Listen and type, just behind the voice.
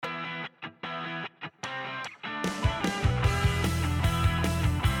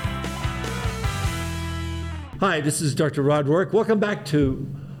Hi, this is Dr. Rod Rourke. Welcome back to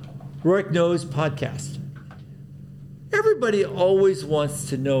Rourke Knows Podcast. Everybody always wants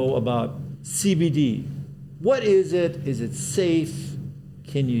to know about CBD. What is it? Is it safe?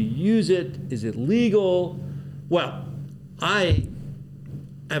 Can you use it? Is it legal? Well, I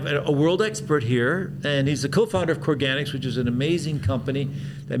have a world expert here, and he's the co-founder of Corganics, which is an amazing company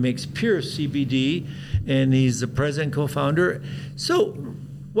that makes pure CBD, and he's the president and co-founder. So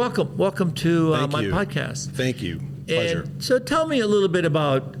welcome to my podcast. Thank you. Pleasure. And so tell me a little bit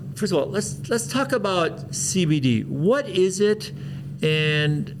about, first of all, let's talk about CBD. What is it,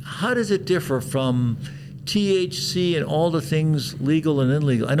 and how does it differ from THC and all the things legal and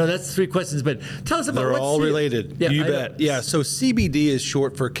illegal? I know that's three questions, but tell us about. They're all related. Yeah, you bet. Yeah. So CBD is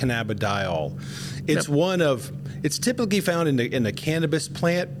short for cannabidiol. It's typically found in the cannabis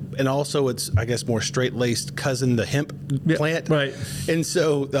plant, and also it's, I guess, more straight-laced cousin, the hemp plant. Right. And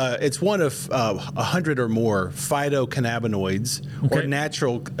so it's one of 100 or more phytocannabinoids or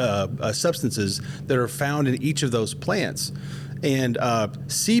natural substances that are found in each of those plants. And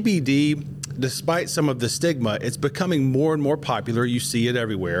CBD, despite some of the stigma, it's becoming more and more popular. You see it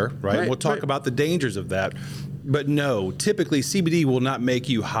everywhere, right? We'll talk about the dangers of that. But no, typically CBD will not make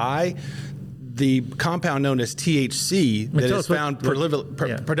you high. The compound known as THC that is found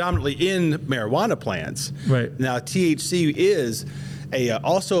predominantly in marijuana plants. Right. Now, THC is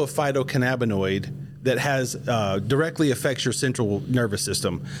also a phytocannabinoid that has directly affects your central nervous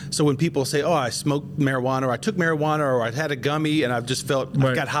system. So when people say, "Oh, I smoked marijuana," or "I took marijuana," or "I had a gummy and I've just felt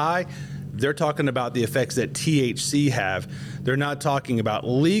I got high," they're talking about the effects that THC have. They're not talking about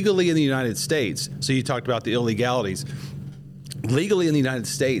legally in the United States. So you talked about the illegalities. Legally in the United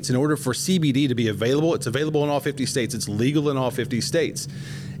States, in order for CBD to be available, it's available in all 50 states. It's legal in all 50 states.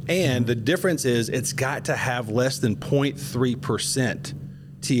 And the difference is it's got to have less than 0.3%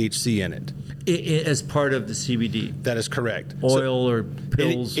 THC in it. As part of the CBD? That is correct. Oil or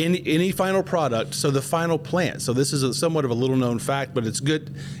pills? Any final product, so the final plant. So this is somewhat of a little known fact, but it's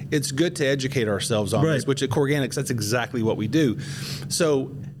good to educate ourselves on this, which at Corganics, that's exactly what we do.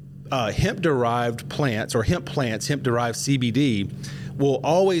 So hemp-derived plants or hemp-derived CBD will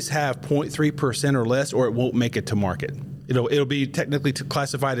always have 0.3% or less, or it won't make it to market. It'll be technically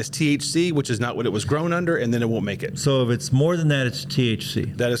classified as THC, which is not what it was grown under, and then it won't make it. So if it's more than that, it's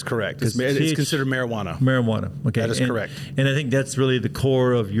THC. That is correct. It's considered marijuana. Marijuana. Okay. That is correct. And I think that's really the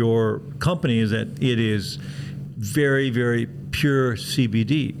core of your company, is that it is very, very pure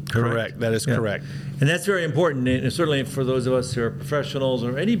CBD. Correct. That is correct. And that's very important, and certainly for those of us who are professionals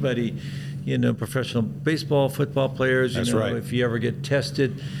or anybody, professional baseball, football players, if you ever get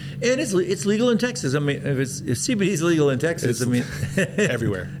tested. And it's legal in Texas. I mean, if CBD is legal in Texas,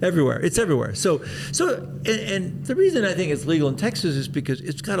 everywhere. Everywhere. It's everywhere. So and the reason I think it's legal in Texas is because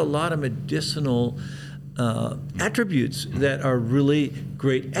it's got a lot of medicinal attributes that are really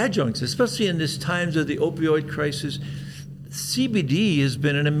great adjuncts, especially in this times of the opioid crisis. CBD has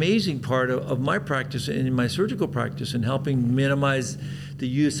been an amazing part of my practice and in my surgical practice in helping minimize the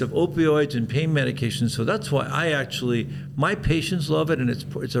use of opioids and pain medications. So that's why my patients love it, and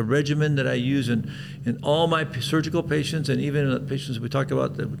it's a regimen that I use in all my surgical patients, and even in the patients we talked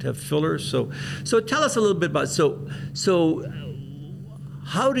about that have fillers. So tell us a little bit about so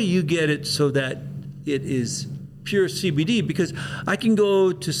how do you get it so that it is pure CBD? Because I can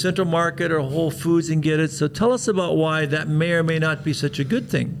go to Central Market or Whole Foods and get it. So tell us about why that may or may not be such a good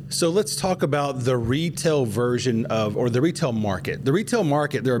thing. So let's talk about the retail version or the retail market. The retail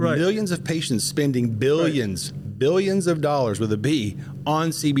market, there are millions of patients spending billions of dollars with a B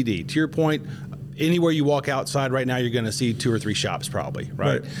on CBD. To your point, anywhere you walk outside right now, you're going to see 2 or 3 shops probably,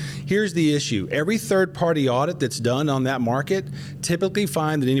 right? Here's the issue. Every third-party audit that's done on that market typically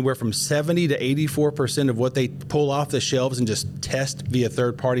find that anywhere from 70 to 84% of what they pull off the shelves and just test via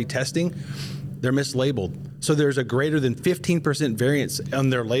third-party testing, they're mislabeled. So there's a greater than 15% variance on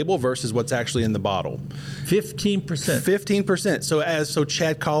their label versus what's actually in the bottle. 15%? 15%. So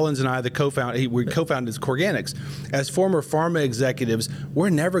Chad Collins and I, we co-founded Corganics. As former pharma executives, we're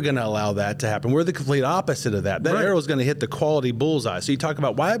never going to allow that to happen. We're the complete opposite of that. That arrow is going to hit the quality bullseye. So you talk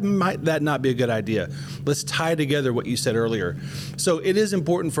about why might that not be a good idea? Let's tie together what you said earlier. So it is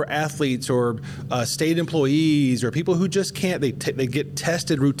important for athletes or state employees or people who just can't, they get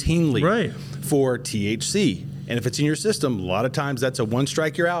tested routinely for THC. And if it's in your system, a lot of times that's a one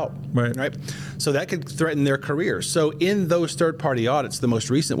strike, you're out. Right. So that could threaten their career. So in those third-party audits, the most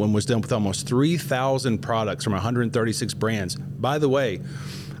recent one was done with almost 3,000 products from 136 brands. By the way,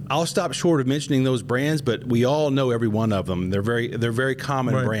 I'll stop short of mentioning those brands, but we all know every one of them. They're very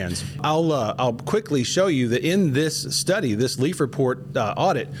common brands. I'll quickly show you that in this study, this Leaf Report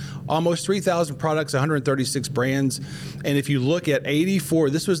audit, almost 3,000 products, 136 brands, and if you look at 84,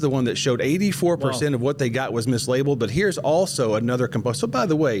 this was the one that showed 84% of what they got was mislabeled. But here's also another component. So by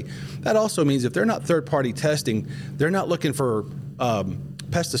the way, that also means if they're not third-party testing, they're not looking for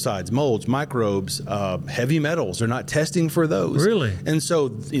pesticides, molds, microbes, heavy metals. They're not testing for those. Really? And so,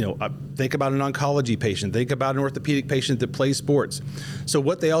 think about an oncology patient. Think about an orthopedic patient that plays sports. So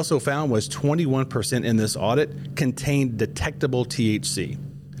what they also found was 21% in this audit contained detectable THC.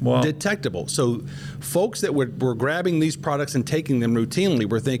 Wow. Detectable. So folks that were grabbing these products and taking them routinely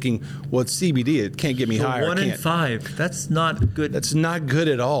were thinking, well, it's CBD. It can't get me higher. 1 in 5. That's not good. That's not good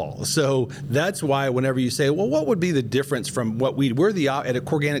at all. So that's why whenever you say, well, what would be the difference from what we're at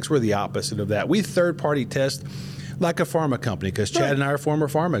Corganics, we're the opposite of that. We third-party test like a pharma company, because Chad and I are former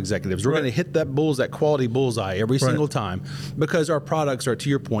pharma executives. We're going to hit that quality bullseye every single time, because our products are, to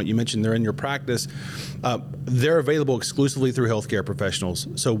your point, you mentioned they're in your practice. They're available exclusively through healthcare professionals.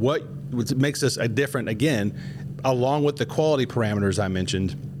 So what makes us different, again, along with the quality parameters I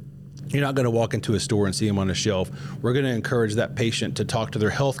mentioned, you're not going to walk into a store and see them on a shelf. We're going to encourage that patient to talk to their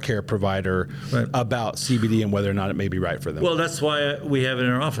healthcare provider about CBD and whether or not it may be right for them. Well, that's why we have it in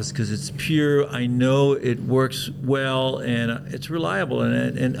our office, because it's pure. I know it works well, and it's reliable.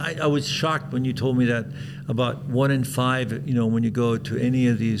 And I was shocked when you told me that about 1 in 5. When you go to any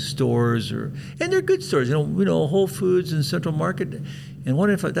of these stores, and they're good stores. Whole Foods and Central Market, and 1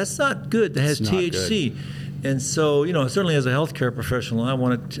 in 5. That's not good. That has THC. And so, certainly as a healthcare professional, I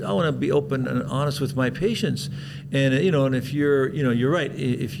want to be open and honest with my patients. And and if you're right.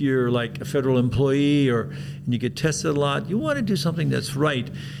 If you're like a federal employee and you get tested a lot, you want to do something that's right.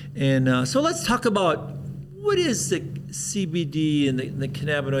 And so let's talk about what is the CBD and the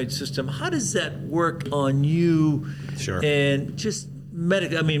cannabinoid system. How does that work on you? Sure. And just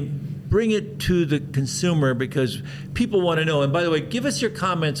bring it to the consumer, because people want to know. And by the way, give us your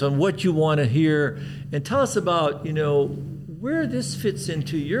comments on what you want to hear, and tell us about, where this fits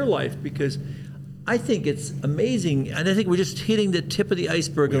into your life, because I think it's amazing. And I think we're just hitting the tip of the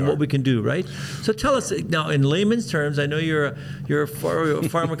iceberg on what we can do, right? So tell us now, in layman's terms, I know you're a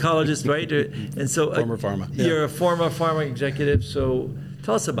pharmacologist, right? And so former pharma. You're a former pharma executive. So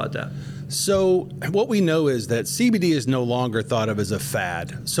tell us about that. So what we know is that CBD is no longer thought of as a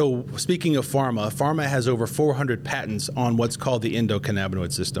fad. So speaking of pharma has over 400 patents on what's called the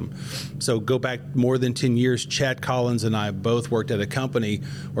endocannabinoid system. So go back more than 10 years, Chad Collins and I both worked at a company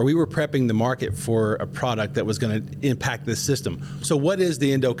where we were prepping the market for a product that was going to impact this system. So what is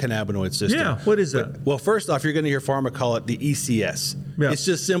the endocannabinoid system? Yeah, what is that? Well, first off, you're going to hear pharma call it the ECS. Yeah. It's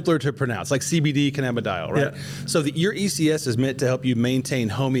just simpler to pronounce, like CBD, cannabidiol, right? Yeah. So your ECS is meant to help you maintain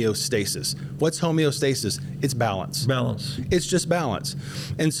homeostasis. What's homeostasis? It's balance. Balance. It's just balance.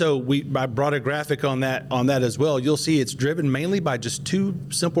 And so I brought a graphic on that as well. You'll see it's driven mainly by just 2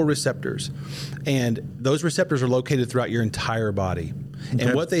 simple receptors. And those receptors are located throughout your entire body. Okay.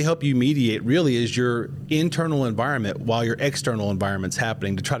 And what they help you mediate really is your internal environment while your external environment's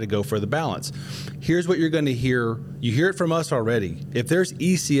happening, to try to go for the balance. Here's what you're going to hear. You hear it from us already. If there's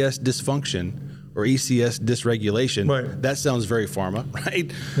ECS dysfunction or ECS dysregulation, that sounds very pharma,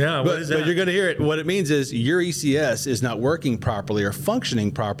 right? Yeah, what is that? But you're going to hear it. What it means is your ECS is not working properly or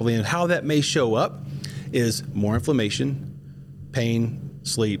functioning properly, and how that may show up is more inflammation, pain,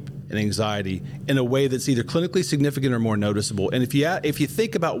 sleep, and anxiety in a way that's either clinically significant or more noticeable. And if you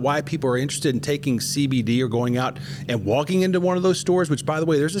think about why people are interested in taking CBD or going out and walking into one of those stores, which, by the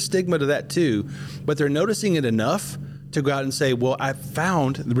way, there's a stigma to that too, but they're noticing it enough to go out and say, well, I've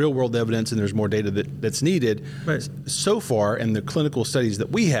found the real world evidence, and there's more data that's needed. Right. So far, and the clinical studies that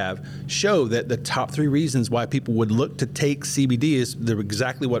we have show that the top 3 reasons why people would look to take CBD is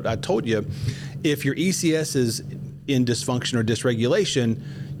exactly what I told you. If your ECS is in dysfunction or dysregulation,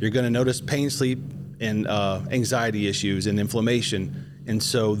 you're going to notice pain, sleep, and anxiety issues and inflammation. And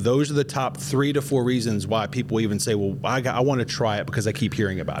so those are the top 3 to 4 reasons why people even say, well, I want to try it because I keep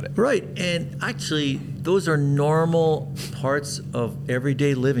hearing about it. Right. And actually, those are normal parts of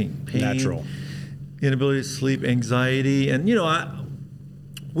everyday living. Pain, natural. Inability to sleep, anxiety. And,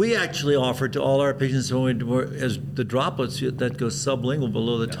 we actually offer to all our patients as the droplets that go sublingual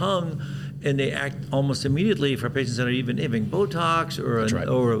below the tongue, and they act almost immediately for patients that are even having Botox or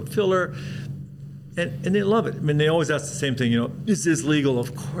a filler. And they love it. I mean, they always ask the same thing, is this legal?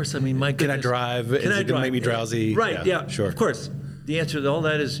 Of course. I mean, my goodness. Can I drive? Is it going to make me drowsy? Right, yeah, sure. Of course. The answer to all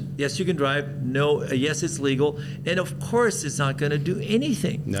that is yes, you can drive. No, yes, it's legal. And of course, it's not going to do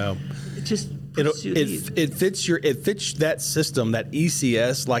anything. No. It's just It fits that system, that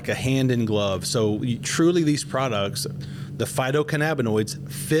ECS, like a hand in glove. So truly, these products, the phytocannabinoids,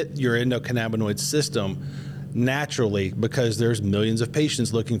 fit your endocannabinoid system naturally, because there's millions of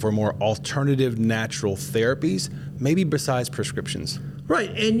patients looking for more alternative natural therapies, maybe besides prescriptions. Right,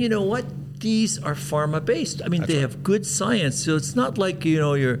 and you know what? These are pharma-based. I mean, they have good science, so it's not like,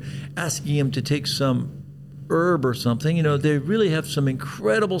 you're asking them to take some herb or something. They really have some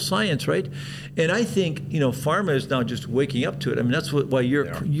incredible science, right? And I think, pharma is now just waking up to it. I mean, that's why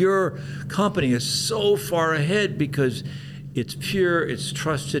your company is so far ahead, because it's pure, it's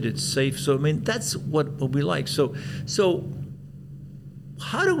trusted, it's safe. So, I mean, that's what we like. So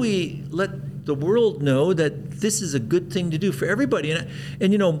how do we let the world know that this is a good thing to do for everybody?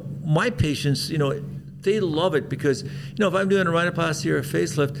 And my patients, they love it, because, if I'm doing a rhinoplasty or a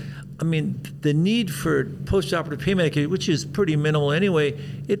facelift, I mean, the need for post-operative pain medication, which is pretty minimal anyway,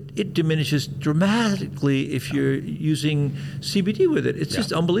 it diminishes dramatically if you're using CBD with it. It's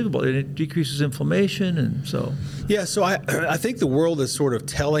just unbelievable, and it decreases inflammation, and so. Yeah, so I think the world is sort of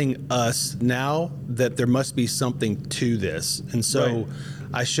telling us now that there must be something to this, and so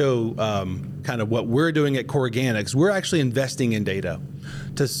I show kind of what we're doing at Core Organics. We're actually investing in data.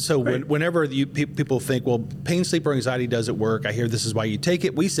 Whenever people think, well, pain, sleep, or anxiety doesn't work, I hear this is why you take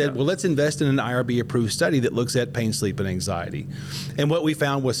it. We said, well, let's invest in an IRB-approved study that looks at pain, sleep, and anxiety. And what we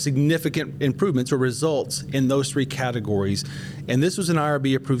found was significant improvements or results in those three categories. And this was an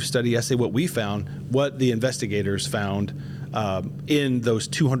IRB-approved study. I say what we found, what the investigators found in those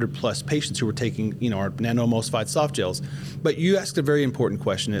 200-plus patients who were taking, our nano-emulsified soft gels. But you asked a very important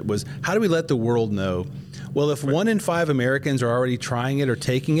question. It was, how do we let the world know? Well, if 1 in 5 Americans are already trying it or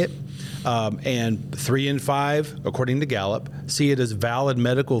taking it, and 3 in 5, according to Gallup, see it as valid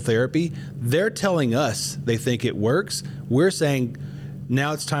medical therapy, they're telling us they think it works. We're saying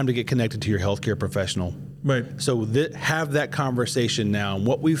now it's time to get connected to your healthcare professional. Right. So have that conversation now. And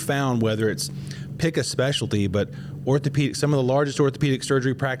what we've found, whether it's pick a specialty, but orthopedic, some of the largest orthopedic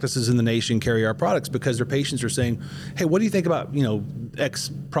surgery practices in the nation carry our products, because their patients are saying, hey, what do you think about,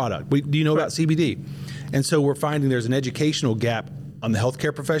 X product? Do you know about CBD? And so we're finding there's an educational gap on the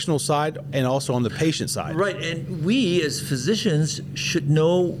healthcare professional side and also on the patient side. Right, and we as physicians should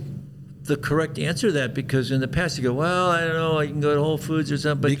know the correct answer to that, because in the past you go, well, I don't know, I can go to Whole Foods or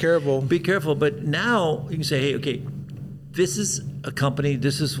something. But be careful. Be careful. But now you can say, hey, okay, this is a company,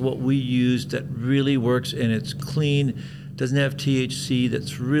 this is what we use that really works, and it's clean, doesn't have THC,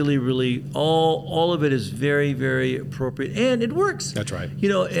 that's really, really, all of it is very, very appropriate, and it works. That's right.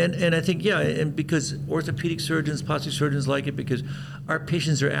 And I think, and because orthopedic surgeons, plastic surgeons like it, because our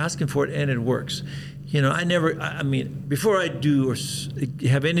patients are asking for it, and it works. I mean, before I do or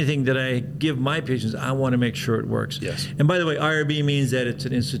have anything that I give my patients, I want to make sure it works. Yes. And by the way, IRB means that it's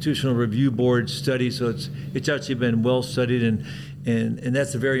an institutional review board study, so it's actually been well studied, and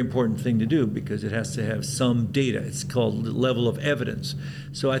that's a very important thing to do, because it has to have some data. It's called level of evidence.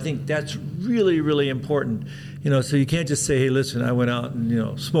 So I think that's really, really important. So you can't just say, hey, listen, I went out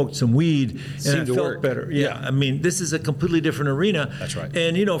and, smoked some weed and I felt better. Yeah. I mean, this is a completely different arena. That's right.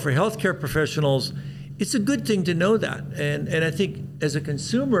 And, for healthcare professionals, it's a good thing to know that. And I think as a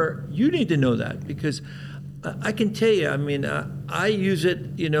consumer, you need to know that, because I can tell you, I mean, I use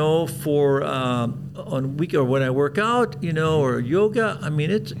it, for on week or when I work out, or yoga. I mean,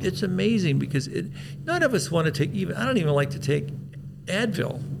 it's amazing, because none of us want to take I don't even like to take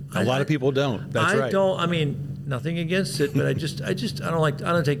Advil. A lot of people don't. That's right. I don't. I mean, nothing against it, but I don't like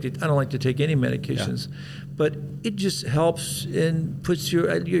to take any medications. Yeah. But it just helps and puts you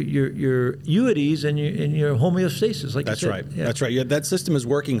at ease and your homeostasis, like that's you said. Right. Yeah. That's right. Yeah, that system is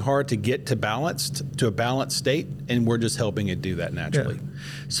working hard to get to a balanced state, and we're just helping it do that naturally. Yeah.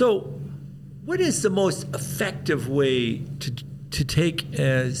 So, what is the most effective way to take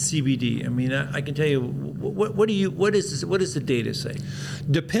CBD? I mean, I can tell you, what does the data say?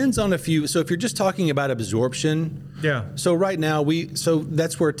 Depends on a few. So if you're just talking about absorption, So right now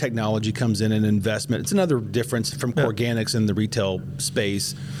that's where technology comes in and investment. It's another difference from organics in the retail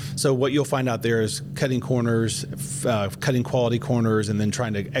space. So what you'll find out there is cutting corners, cutting quality corners, and then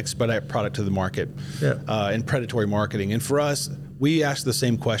trying to expedite product to the market, and predatory marketing. And for us, we ask the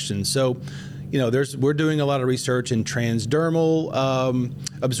same question. So we're doing a lot of research in transdermal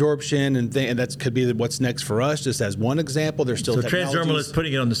absorption, and that could be what's next for us. Just as one example, there's still so transdermal is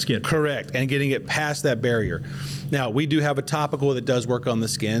putting it on the skin. Correct, and getting it past that barrier. Now, we do have a topical that does work on the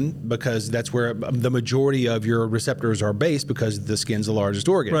skin because that's where the majority of your receptors are based, because the skin's the largest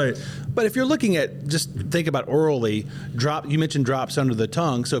organ. Right. But if you're looking at, just think about orally, you mentioned drops under the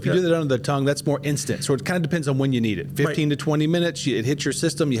tongue. So if you do that under the tongue, that's more instant. So it kind of depends on when you need it. 15 to 20 minutes, it hits your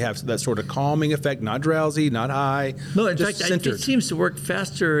system. You have that sort of calming effect, not drowsy, not high. No, in fact, it seems to work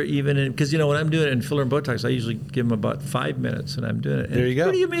faster even because, when I'm doing it in filler and Botox, I usually give them about 5 minutes and I'm doing it. And there you go.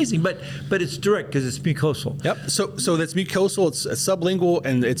 It's pretty amazing, but it's direct because it's mucosal. Yep. So that's mucosal, it's sublingual,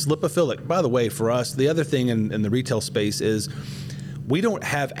 and it's lipophilic. By the way, for us, the other thing in the retail space is we don't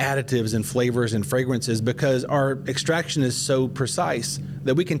have additives and flavors and fragrances because our extraction is so precise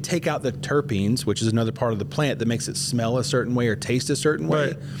that we can take out the terpenes, which is another part of the plant that makes it smell a certain way or taste a certain way.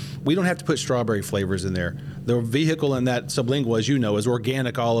 Right. We don't have to put strawberry flavors in there. The vehicle in that sublingual, as you know, is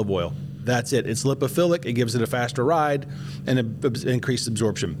organic olive oil. That's it. It's lipophilic. It gives it a faster ride and increased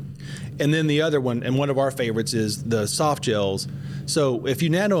absorption. And then the other one, and one of our favorites, is the soft gels. So if you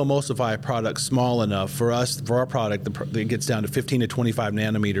nano-emulsify a product small enough, for our product, it gets down to 15 to 25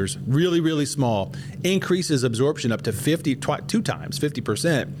 nanometers, really, really small, increases absorption up to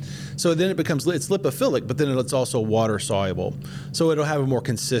 50%. So then it's lipophilic, but then it's also water soluble. So it'll have a more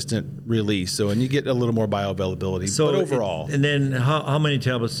consistent release. And you get a little more bioavailability. But overall. And then how many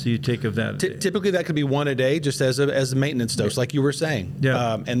tablets do you take of that? Typically that could be one a day, just as a maintenance dose, like you were saying.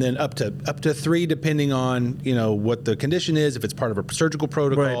 Yeah. And then up to 3, depending on what the condition is, if it's part of a surgical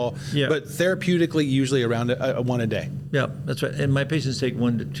protocol. Right. Yeah. But therapeutically, usually around one a day. Yeah, that's right. And my patients take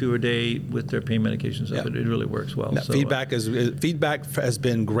 1 to 2 a day with their pain medications. So it really works well. Now, so, feedback has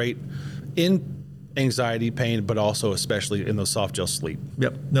been great in anxiety, pain, but also especially in those soft gel sleep.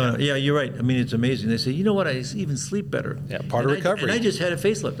 Yep. No, yeah, you're right. I mean, it's amazing. They say, you know what? I even sleep better. Yeah, part of recovery. And I just had a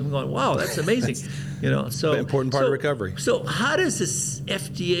facelift. I'm going, wow, that's amazing. So important part of recovery. So how does this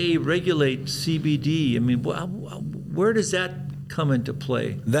FDA regulate CBD? I mean, where does that come into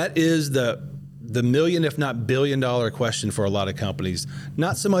play? That is the million, if not billion-dollar question for a lot of companies.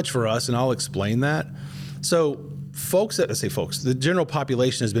 Not so much for us, and I'll explain that. So the general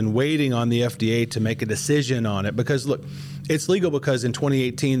population has been waiting on the FDA to make a decision on it because, look, it's legal because in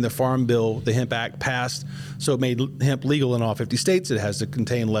 2018, the Farm Bill, the Hemp Act passed, so it made hemp legal in all 50 states. It has to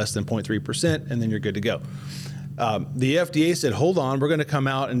contain less than 0.3%, and then you're good to go. The FDA said, hold on, we're going to come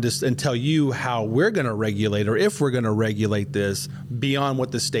out and tell you how we're going to regulate, or if we're going to regulate this beyond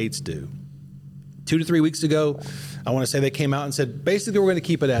what the states do. 2 to 3 weeks ago, I want to say they came out and said, basically, we're going to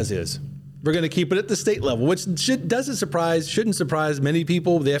keep it as is. We're going to keep it at the state level, which shouldn't surprise many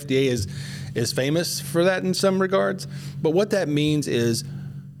people. The FDA is famous for that in some regards. But what that means is,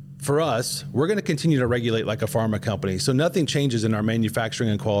 for us, we're going to continue to regulate like a pharma company. So nothing changes in our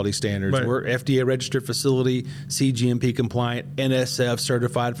manufacturing and quality standards. Right. We're FDA registered facility, CGMP compliant, NSF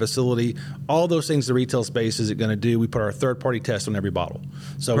certified facility. All those things the retail space is going to do. We put our third-party test on every bottle.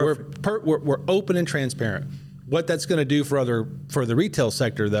 So we're open and transparent. What that's going to do for the retail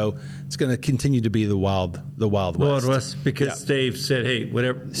sector, though, it's going to continue to be the Wild West. Wild West, because they've said, hey,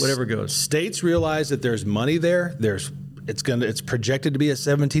 whatever goes. States realize that there's money there. It's projected to be a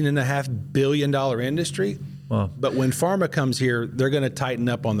 $17.5 billion industry. Wow. But when pharma comes here, they're going to tighten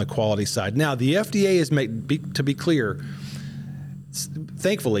up on the quality side. Now, the FDA is to be clear.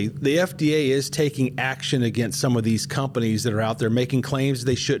 Thankfully, the FDA is taking action against some of these companies that are out there making claims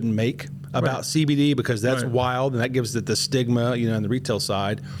they shouldn't make about CBD, because that's wild, and that gives it the stigma, on the retail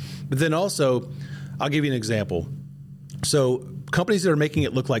side. But then also, I'll give you an example. So companies that are making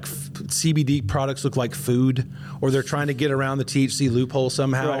it look like CBD products look like food, or they're trying to get around the THC loophole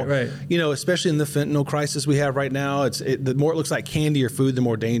somehow. Right. Especially in the fentanyl crisis we have right now, the more it looks like candy or food, the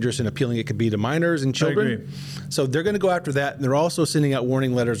more dangerous and appealing it could be to minors and children. I agree. So they're going to go after that, and they're also sending out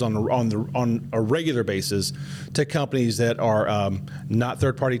warning letters on a regular basis to companies that are not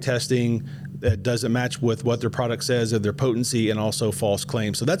third-party testing, that doesn't match with what their product says of their potency, and also false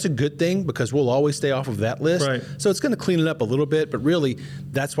claims. So that's a good thing, because we'll always stay off of that list. Right. So it's going to clean it up a little bit, but really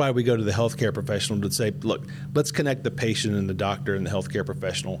that's why we go to the healthcare professional to say, look, let's connect the patient and the doctor and the healthcare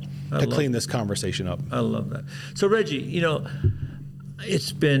professional to clean this conversation up. I love that. So Reggie,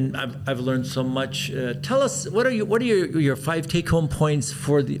 it's been I've learned so much. Tell us, what are your 5 take-home points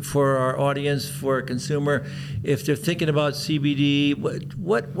for our audience, for a consumer, if they're thinking about CBD?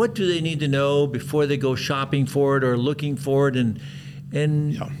 What do they need to know before they go shopping for it or looking for it, and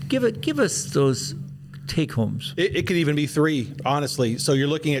give us those take-homes. It could even be 3, honestly. So you're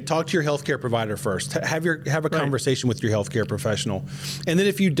looking at, talk to your healthcare provider first. Have a conversation with your healthcare professional, and then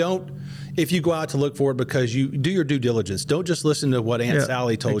if you don't if you go out to look for it, because you do your due diligence. Don't just listen to what Aunt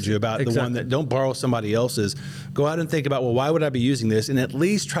Sally told you about the one that, don't borrow somebody else's. Go out and think about, well, why would I be using this? And at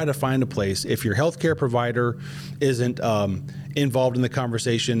least try to find a place. If your healthcare provider isn't involved in the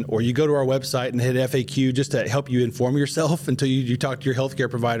conversation, or you go to our website and hit FAQ just to help you inform yourself until you talk to your healthcare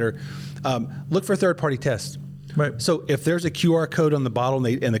provider, look for third-party tests. Right. So if there's a QR code on the bottle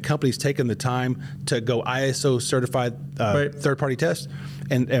and the company's taken the time to go ISO certified third-party test,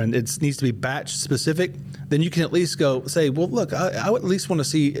 and it needs to be batch specific, then you can at least go say, well, look, I would at least want to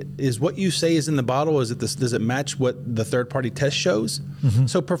see, is what you say is in the bottle, is it this, does it match what the third-party test shows?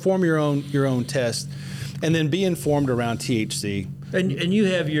 So perform your own test, and then be informed around THC. And you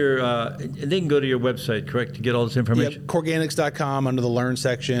have your, they can go to your website, correct, to get all this information? Yep, Corganics.com under the Learn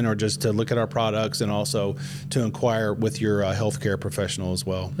section, or just to look at our products, and also to inquire with your healthcare professional as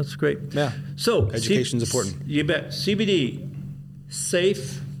well. That's great. Yeah. So education's important. You bet. CBD,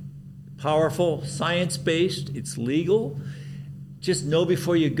 safe, powerful, science-based. It's legal. Just know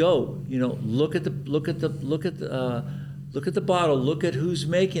before you go. Look at the bottle. Look at who's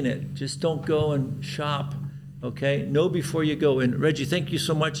making it. Just don't go and shop. Okay, know before you go. And Reggie, thank you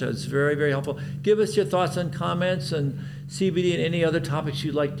so much. That's very, very helpful. Give us your thoughts and comments on CBD and any other topics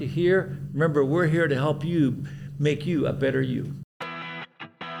you'd like to hear. Remember, we're here to help you make you a better you.